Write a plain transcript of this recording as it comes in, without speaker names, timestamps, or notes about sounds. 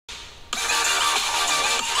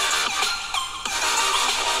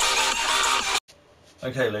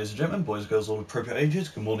Okay, ladies and gentlemen, boys and girls all appropriate ages,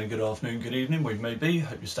 good morning, good afternoon, good evening, where you may be.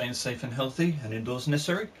 Hope you're staying safe and healthy and indoors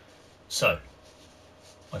necessary. So,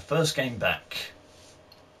 my first game back,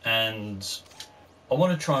 and I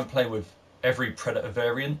want to try and play with every Predator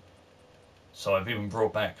variant, so I've even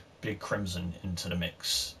brought back Big Crimson into the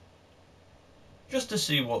mix, just to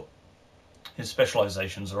see what his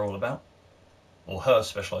specializations are all about, or her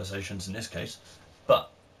specializations in this case. But,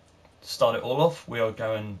 to start it all off, we are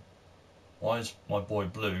going... Why is my boy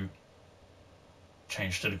Blue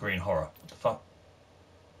changed to the Green Horror? What the fuck?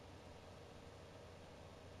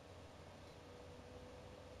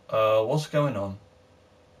 What's going on?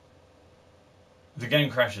 If the game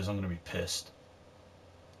crashes, I'm going to be pissed.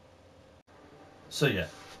 So yeah,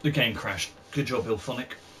 the game crashed. Good job,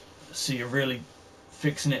 Ilphonic. See, you're really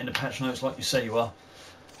fixing it in the patch notes like you say you are.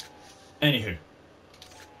 Anywho,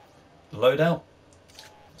 the loadout.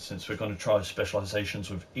 Since we're going to try specializations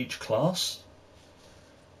with each class.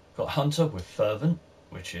 Got Hunter with Fervent,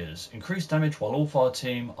 which is increased damage while all fire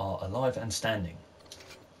team are alive and standing.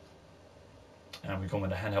 And we've gone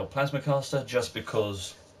with a handheld plasma caster just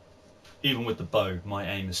because even with the bow my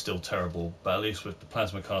aim is still terrible, but at least with the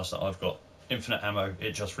plasma caster I've got infinite ammo,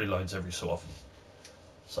 it just reloads every so often.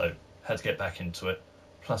 So had to get back into it.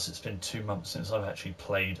 Plus it's been 2 months since I've actually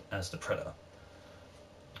played as the Predator.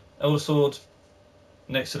 Elder Sword.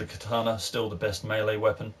 Next to the katana, still the best melee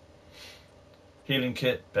weapon. Healing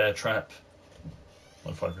kit, bear trap,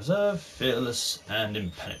 modified reserve, fearless, and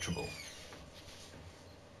impenetrable.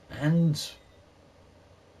 And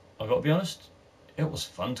I've got to be honest, it was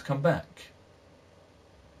fun to come back.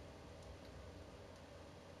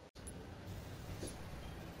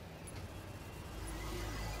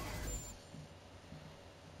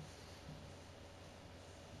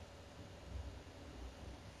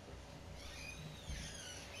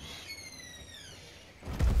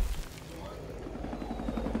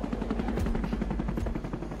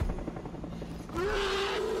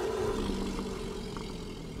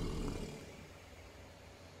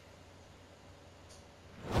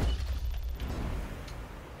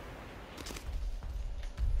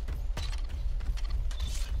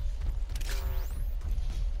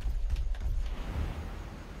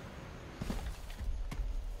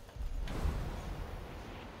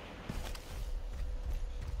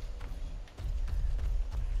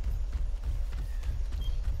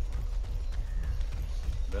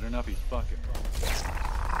 Better not be fucking wrong.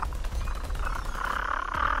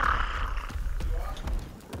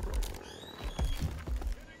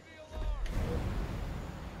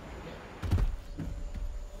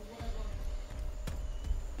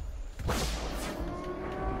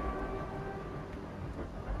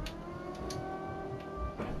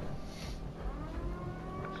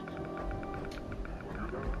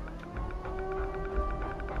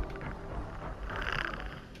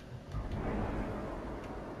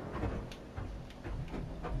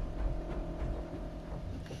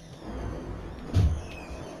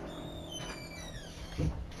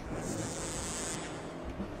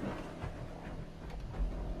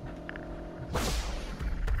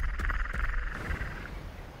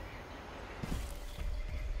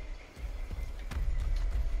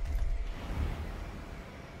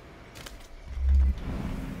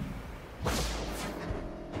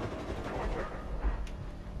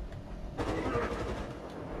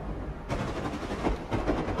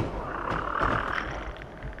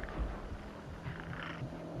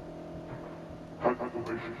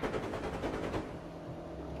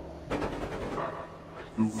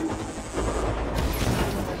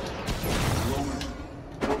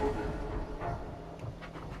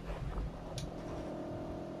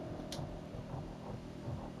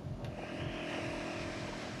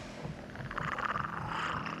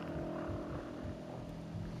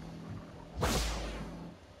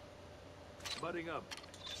 Butting up.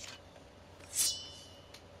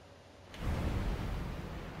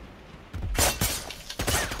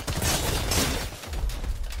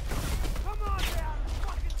 Come on down, it's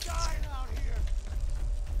fucking dying out here.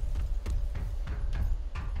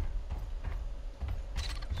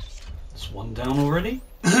 That's one down already.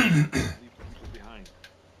 Behind.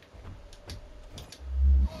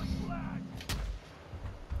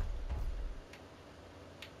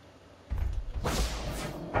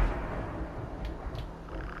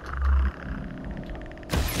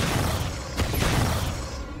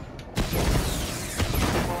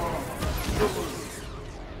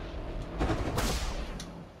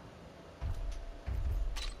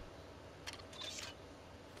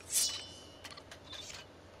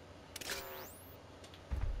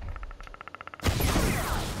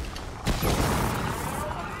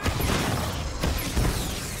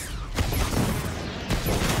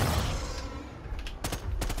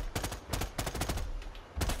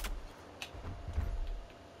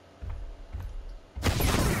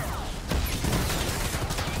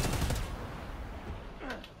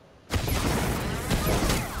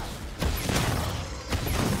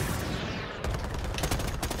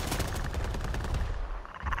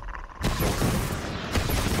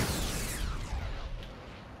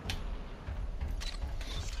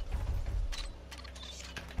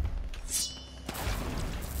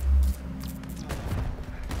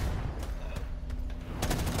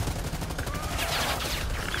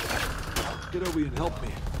 Get over here and help me.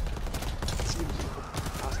 Seems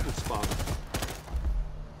Oscar's father.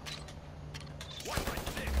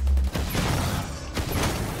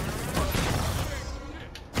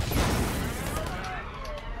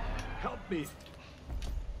 Help me.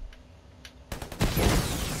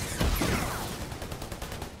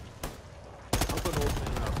 Help an old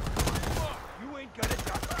man out. You ain't gonna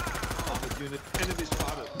die. On the unit, enemy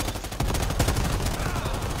spotted.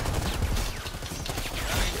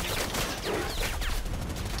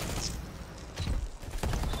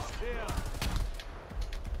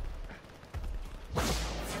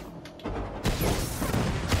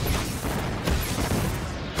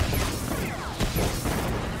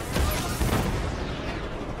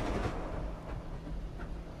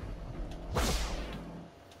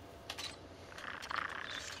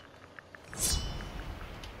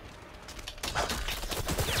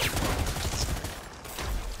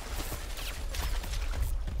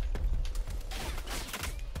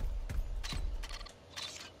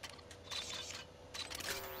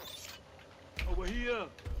 Over here.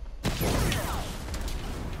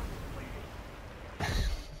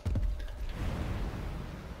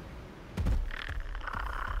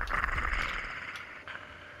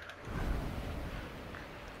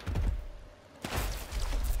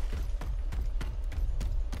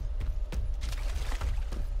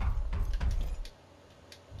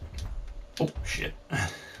 Oh, shit.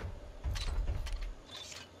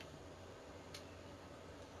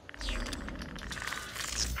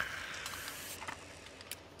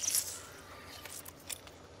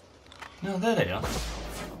 No, there they are.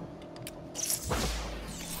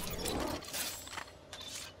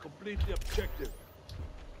 Complete the objective.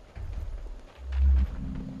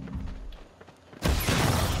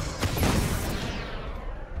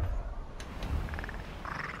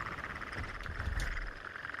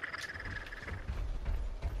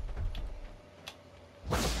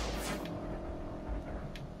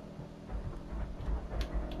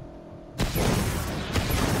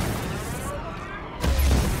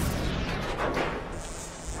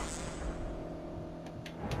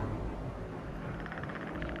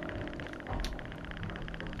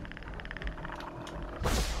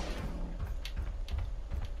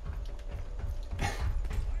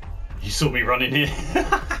 You saw me running here. Lay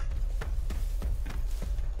down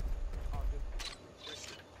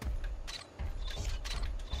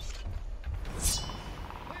some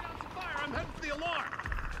fire. I'm heading for the alarm.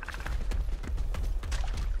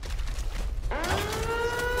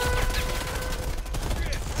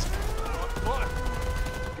 What?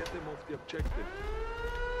 Get them off the objective.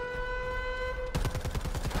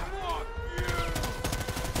 Come on, you!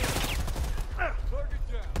 Target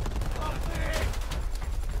down. Up there.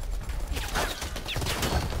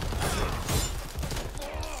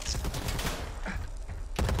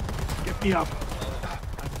 Get me up.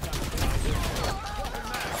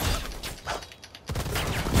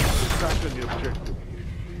 Back on the objective.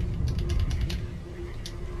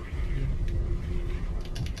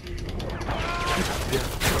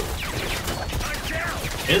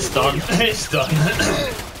 It's done. It's done.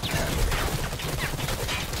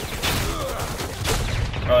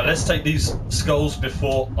 Right, let's take these skulls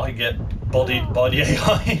before I get bodied by the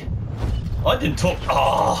AI. I didn't talk.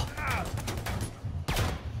 Ah.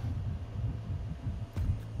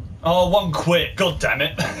 Oh, one quit. God damn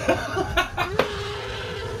it.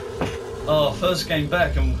 Oh, first game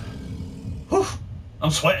back and whew,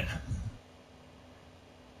 I'm sweating.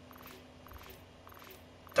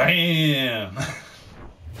 Damn.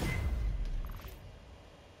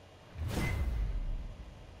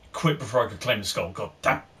 Quit before I could claim the skull. God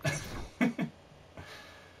damn.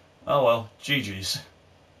 Oh well, GG's.